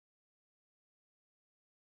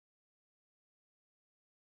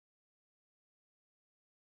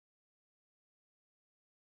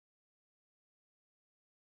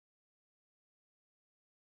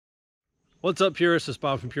What's up, Purists? It's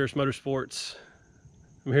Bob from Purist Motorsports.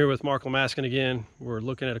 I'm here with Mark Lamaskin again. We're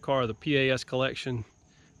looking at a car of the PAS collection,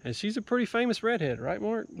 and she's a pretty famous redhead, right,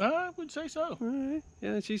 Mark? I would say so. All right.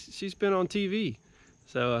 Yeah, she's been on TV.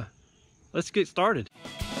 So let's get started.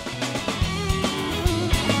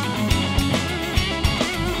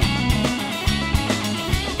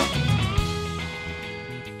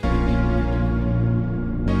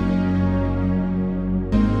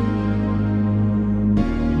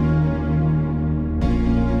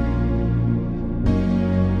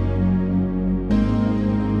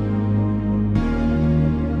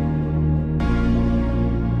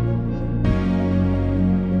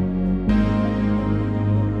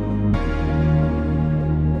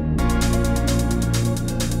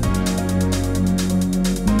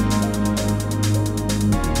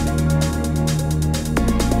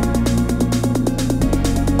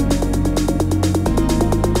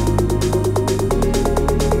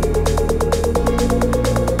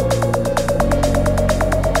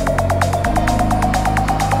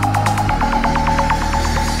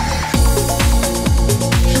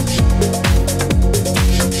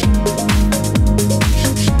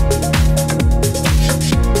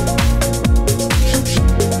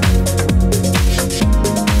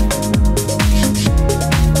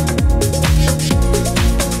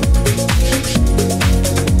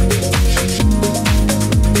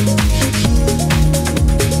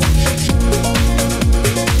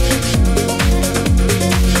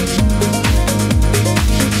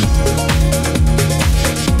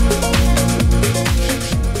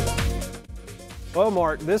 Well,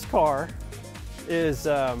 Mark, this car is,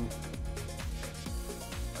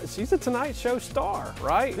 she's a Tonight Show star,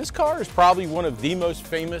 right? This car is probably one of the most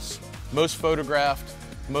famous, most photographed,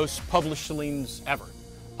 most published Saleens ever.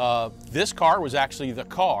 This car was actually the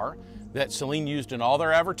car that Saleen used in all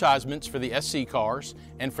their advertisements for the SC cars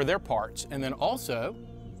and for their parts. And then also,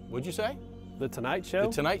 what'd you say? The Tonight Show?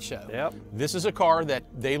 The Tonight Show. Yep. This is a car that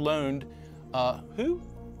they loaned, who?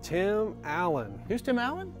 Tim Allen. Who's Tim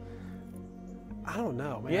Allen? I don't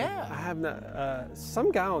know, man. Yeah. I have not,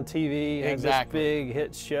 some guy on TV had this big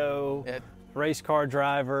hit show, race car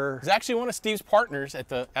driver. He's actually one of Steve's partners at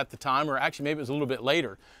the time, or actually maybe it was a little bit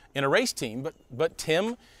later, in a race team, but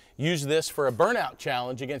Tim used this for a Burnout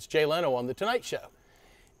challenge against Jay Leno on The Tonight Show.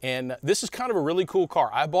 And this is kind of a really cool car.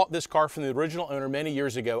 I bought this car from the original owner many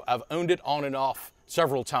years ago. I've owned it on and off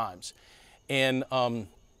several times. And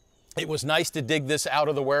it was nice to dig this out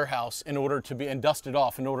of the warehouse in order to be, and dust it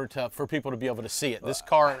off in order for people to be able to see it. This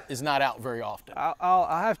car is not out very often.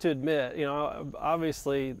 I have to admit, you know,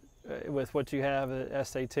 obviously with what you have at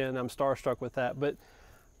SA10, I'm starstruck with that, but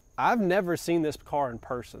I've never seen this car in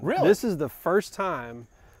person. Really? This is the first time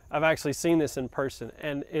I've actually seen this in person,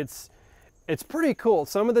 and it's pretty cool.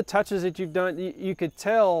 Some of the touches that you've done, you could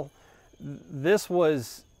tell this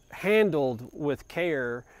was handled with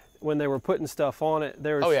care when they were putting stuff on it.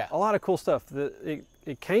 There's a lot of cool stuff. It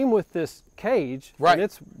came with this cage, right? And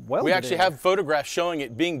it's welded. We actually have photographs showing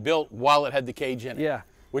it being built while it had the cage in it. Yeah,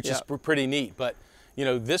 which is pretty neat. But you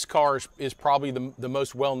know, this car is probably the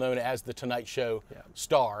most well known as the Tonight Show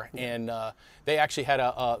star, and they actually had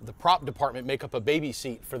the prop department make up a baby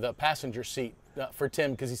seat for the passenger seat for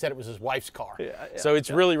Tim because he said it was his wife's car. So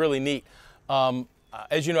it's really neat.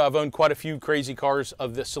 As you know, I've owned quite a few crazy cars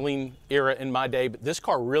of the Saleen era in my day, but this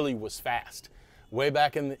car really was fast. Way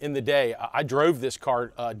back in the day, I drove this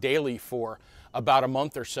car daily for about a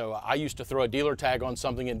month or so. I used to throw a dealer tag on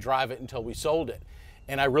something and drive it until we sold it.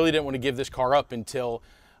 And I really didn't want to give this car up until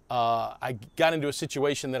I got into a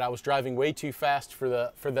situation that I was driving way too fast for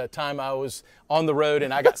the time I was on the road,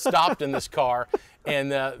 and I got stopped in this car.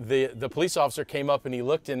 And the police officer came up and he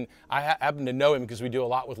looked, and I happened to know him because we do a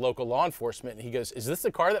lot with local law enforcement. And he goes, "Is this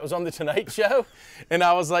the car that was on the Tonight Show?" And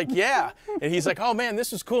I was like, "Yeah." And he's like, "Oh man,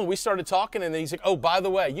 this is cool." And we started talking, and then he's like, "Oh, by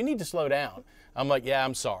the way, you need to slow down." I'm like, "Yeah,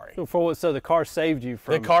 I'm sorry." So the car saved you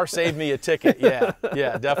from... The car saved me a ticket, yeah,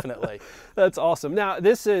 definitely. That's awesome. Now,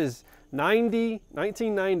 this is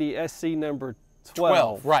 1990 SC number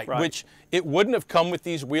 12. Right, which it wouldn't have come with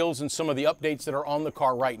these wheels and some of the updates that are on the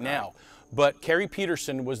car right now. But Kerry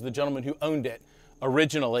Peterson was the gentleman who owned it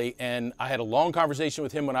originally, and I had a long conversation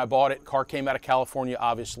with him when I bought it. Car came out of California,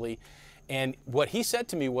 obviously. And what he said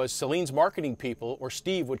to me was Saleen's marketing people, or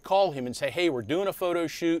Steve, would call him and say, "Hey, we're doing a photo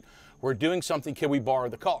shoot, we're doing something, can we borrow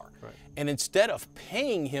the car?" Right. And instead of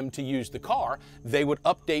paying him to use the car, they would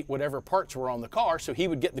update whatever parts were on the car so he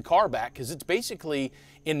would get the car back, because it's basically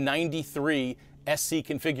in 93 SC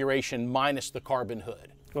configuration minus the carbon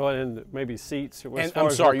hood. Well, and maybe seats. And I'm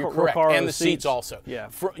sorry, you're correct. And the seats also. Yeah.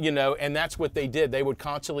 You know, and that's what they did. They would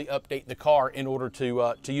constantly update the car in order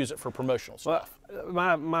to use it for promotional stuff.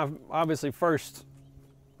 Well, my obviously first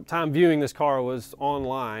time viewing this car was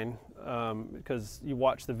online because you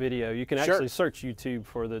watch the video. You can actually search YouTube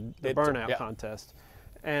for the Burnout contest,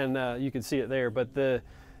 and you can see it there. But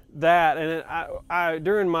I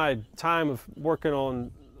during my time of working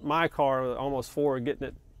on my car, almost 4, getting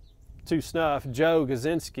it to snuff, Joe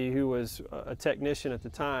Gazinski, who was a technician at the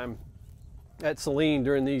time at Saleen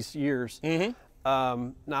during these years. Now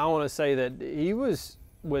I want to say that he was,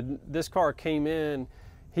 when this car came in,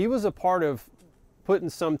 he was a part of putting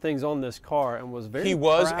some things on this car and was very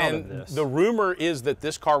proud of this. The rumor is that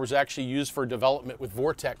this car was actually used for development with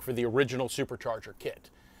Vortec for the original supercharger kit.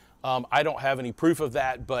 I don't have any proof of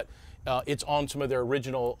that, but it's on some of their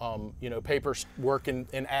original, you know, paperwork and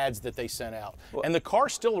ads that they sent out. And the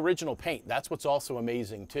car's still original paint. That's what's also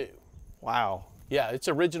amazing too. Wow. Yeah, it's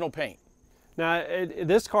original paint. Now,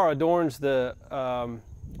 this car adorns the,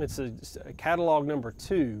 it's a catalog number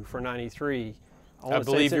 2 for '93. I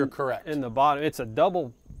believe you're correct. In the bottom, it's a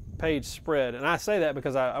double page spread, and I say that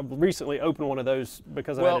because I recently opened one of those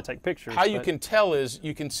because I had to take pictures. How you can tell is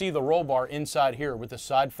you can see the roll bar inside here with the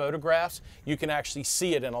side photographs. You can actually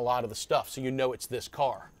see it in a lot of the stuff, so you know it's this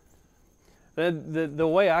car. The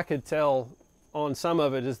way I could tell on some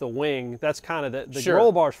of it is the wing. That's kind of the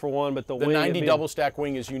roll bars for one, but the wing. The 90 double stack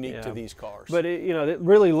wing is unique to these cars. But you know, it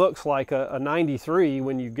really looks like a 93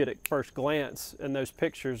 when you get it first glance in those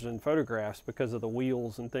pictures and photographs because of the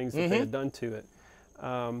wheels and things that they had done to it.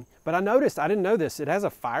 But I noticed, I didn't know this, it has a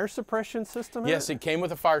fire suppression system in it? Yes, it came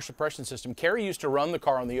with a fire suppression system. Kerry used to run the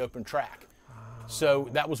car on the open track. So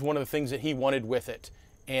that was one of the things that he wanted with it.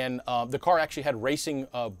 And the car actually had racing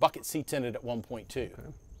bucket seats in it at one point too.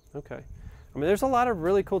 Okay. I mean, there's a lot of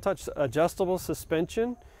really cool touch. Adjustable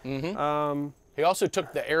suspension. He also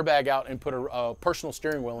took the airbag out and put a personal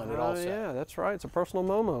steering wheel in it also. Yeah, that's right. It's a personal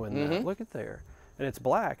Momo in that. Look at there. And it's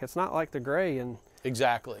black. It's not like the gray.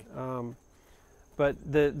 Exactly. But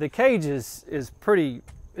the cage is pretty,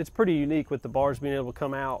 it's pretty unique with the bars being able to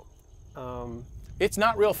come out. It's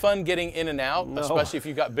not real fun getting in and out, especially if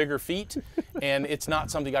you've got bigger feet. And it's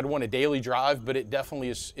not something I'd want to daily drive, but it definitely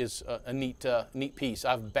is a neat piece.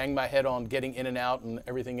 I've banged my head on getting in and out and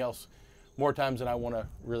everything else more times than I want to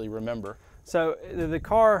really remember. So the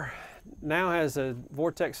car now has a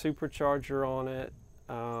Vortex supercharger on it,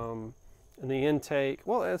 and the intake.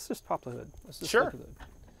 Well, let's just pop the hood. Let's just look at the hood.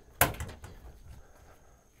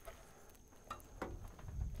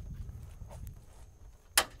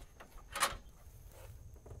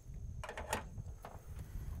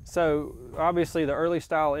 So obviously the early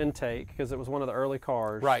style intake, because it was one of the early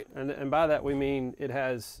cars. Right. And by that we mean it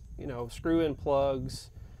has, you know, screw-in plugs,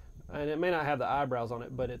 and it may not have the eyebrows on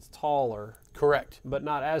it, but it's taller. Correct. But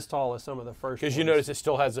not as tall as some of the first Because you notice it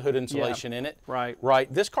still has the hood insulation in it. Right.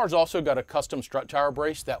 Right. This car's also got a custom strut tower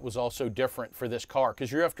brace that was also different for this car,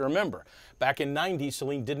 because you have to remember, back in '90,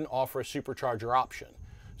 Saleen didn't offer a supercharger option.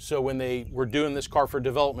 So when they were doing this car for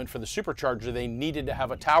development for the supercharger, they needed to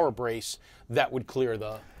have a tower brace that would clear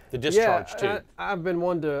the discharge too. I've been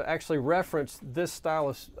one to actually reference this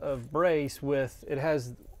style of brace with, it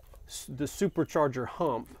has the supercharger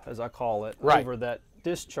hump, as I call it, over that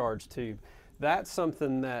discharge tube. That's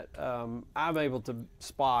something that I'm able to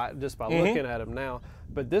spot just by looking at them now.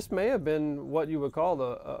 But this may have been what you would call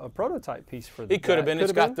a prototype piece for that. It could have been.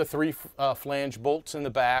 It's got the 3 flange bolts in the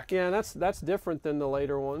back. Yeah, that's different than the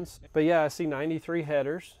later ones. But yeah, I see 93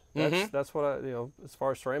 headers. That's what I, you know, as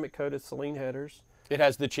far as ceramic coated Saleen headers. It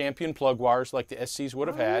has the Champion plug wires like the SCs would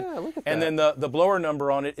have had. Yeah, look at and then the blower number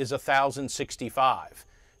on it is 1065.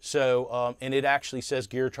 So, and it actually says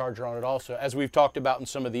gear charger on it also, as we've talked about in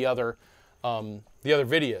some of the other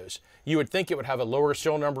videos. You would think it would have a lower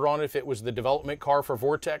serial number on it if it was the development car for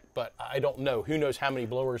Vortec, but I don't know. Who knows how many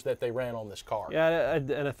blowers that they ran on this car? Yeah, and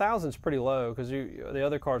 1,000 is pretty low, because the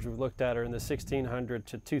other cars we've looked at are in the 1,600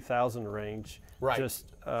 to 2,000 range. Right.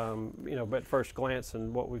 Just you know, but first glance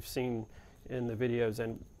and what we've seen in the videos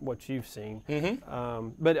and what you've seen.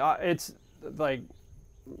 But it's like,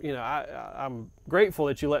 you know, I'm grateful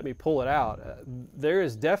that you let me pull it out. There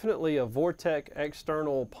is definitely a Vortec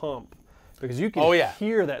external pump, because you can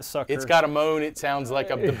hear that sucker. It's got a moan. It sounds like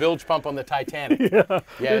the bilge pump on the Titanic. Yeah,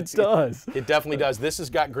 it does. It definitely does. This has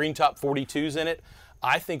got green top 42s in it.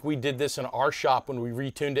 I think we did this in our shop when we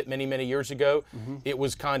retuned it many, many years ago. It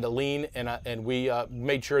was kind of lean, and we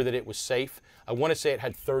made sure that it was safe. I want to say it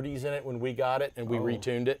had 30s in it when we got it, and we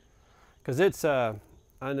retuned it. Because it's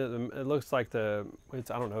I know it looks like I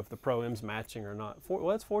don't know if the Pro M's matching or not.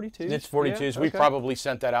 Well, it's 42s. It's 42s. Yeah, We okay. probably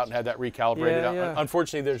sent that out and had that recalibrated out. Yeah.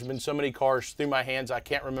 Unfortunately, there's been so many cars through my hands, I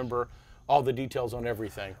can't remember all the details on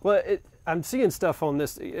everything. Well, I'm seeing stuff on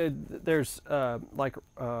this. There's like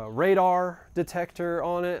radar detector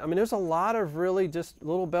on it. I mean, there's a lot of really just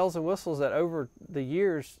little bells and whistles that over the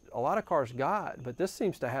years a lot of cars got, but this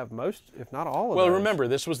seems to have most, if not all of Well, those. remember,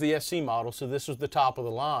 this was the SC model, so this was the top of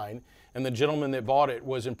the line, and the gentleman that bought it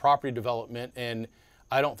was in property development, and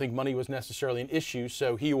I don't think money was necessarily an issue,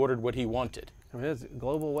 so he ordered what he wanted. I mean, it's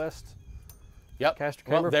Global West. Yep. Caster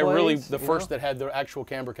Well, camber they're really plates, the first that had the actual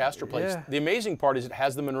camber caster plates. Yeah. The amazing part is it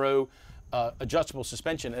has the Monroe adjustable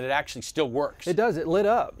suspension, and it actually still works. It does. It lit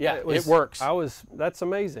up. Yeah, it works. That's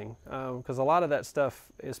amazing because a lot of that stuff,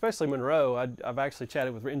 especially Monroe, I've actually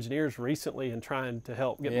chatted with engineers recently and trying to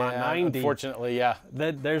help get my 90. Unfortunately, yeah.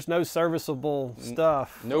 There's no serviceable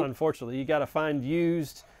stuff. Nope. Unfortunately, you got to find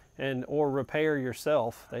used or repair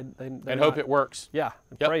yourself. And hope it works. Yeah,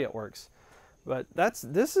 Yep. pray it works. But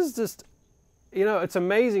this is just, you know, it's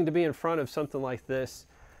amazing to be in front of something like this.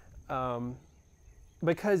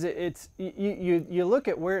 Because you look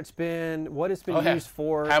at where it's been, what it's been used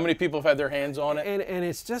for. How many people have had their hands on it? And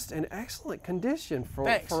it's just in excellent condition for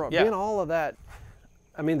Yeah. being all of that.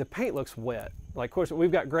 I mean, the paint looks wet. Like, of course,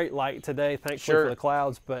 we've got great light today, thankfully for the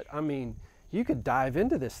clouds, but I mean, you could dive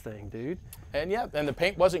into this thing, dude. And yeah, and the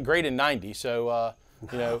paint wasn't great in 90, so,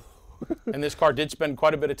 you know, and this car did spend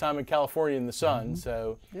quite a bit of time in California in the sun,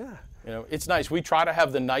 so, Yeah. you know, it's nice. We try to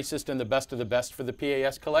have the nicest and the best of the best for the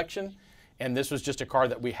PAS collection, and this was just a car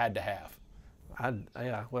that we had to have.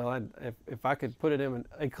 If I could put it in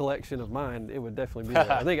a collection of mine, it would definitely be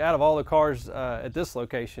there. I think out of all the cars at this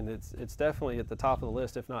location, it's definitely at the top of the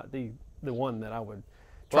list, if not the one that I would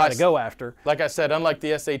try to go after. Like I said, unlike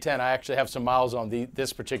the SA10, I actually have some miles on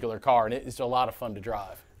this particular car, and it's a lot of fun to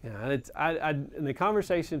drive. Yeah, and in the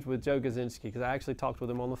conversations with Joe Gazinski, because I actually talked with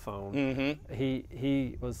him on the phone,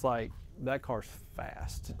 he was like, that car's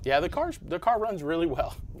fast. Yeah, the car runs really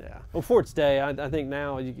well. Yeah. Well, for its day, I think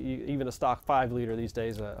now even a stock 5-liter these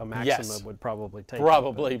days, a Maxima would probably take.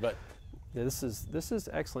 Probably, but yeah, this is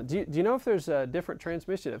excellent. Do you know if there's a different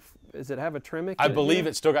transmission? Does it have a Tremec? I believe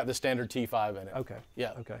it's still got the standard T5 in it. Okay.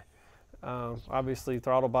 Yeah. Okay. Obviously,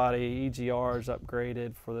 throttle body, EGRs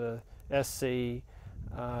upgraded for the SC,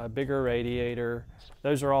 bigger radiator.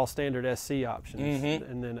 Those are all standard SC options.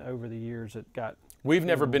 And then over the years, it got. We've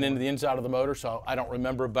never been into the inside of the motor, so I don't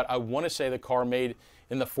remember, but I want to say the car made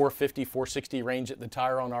in the 450, 460 range at the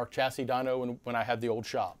tire on our chassis dyno when I had the old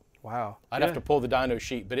shop. Wow. I'd have to pull the dyno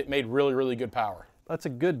sheet, but it made really, really good power. That's a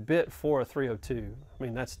good bit for a 302. I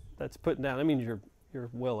mean, that's putting down. I mean, you're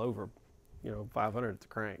well over, 500 at the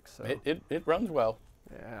crank. So it runs well.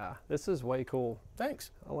 Yeah, this is way cool.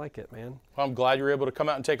 Thanks. I like it, man. Well, I'm glad you were able to come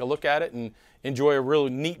out and take a look at it and enjoy a really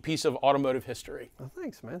neat piece of automotive history. Well,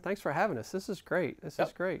 thanks, man. Thanks for having us. This is great. This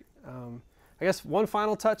is great. I guess one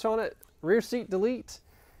final touch on it: rear seat delete,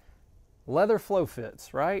 leather flow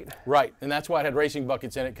fits, right? Right, and that's why it had racing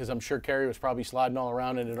buckets in it, because I'm sure Kerry was probably sliding all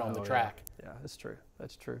around in it on the track. Yeah, that's true.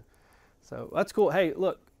 That's true. So that's cool. Hey,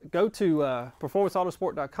 look, go to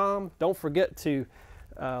performanceautosport.com. Don't forget to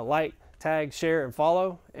like, tag, share, and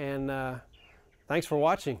follow. And thanks for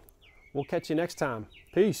watching. We'll catch you next time.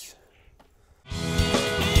 Peace.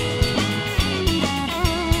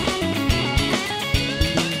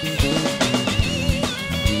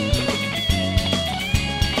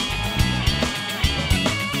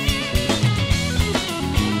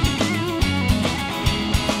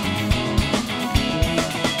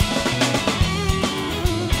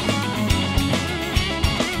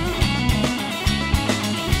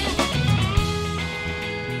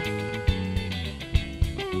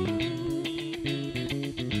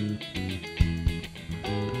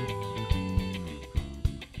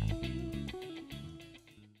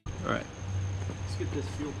 All right, let's get this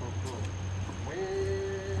fuel pump on.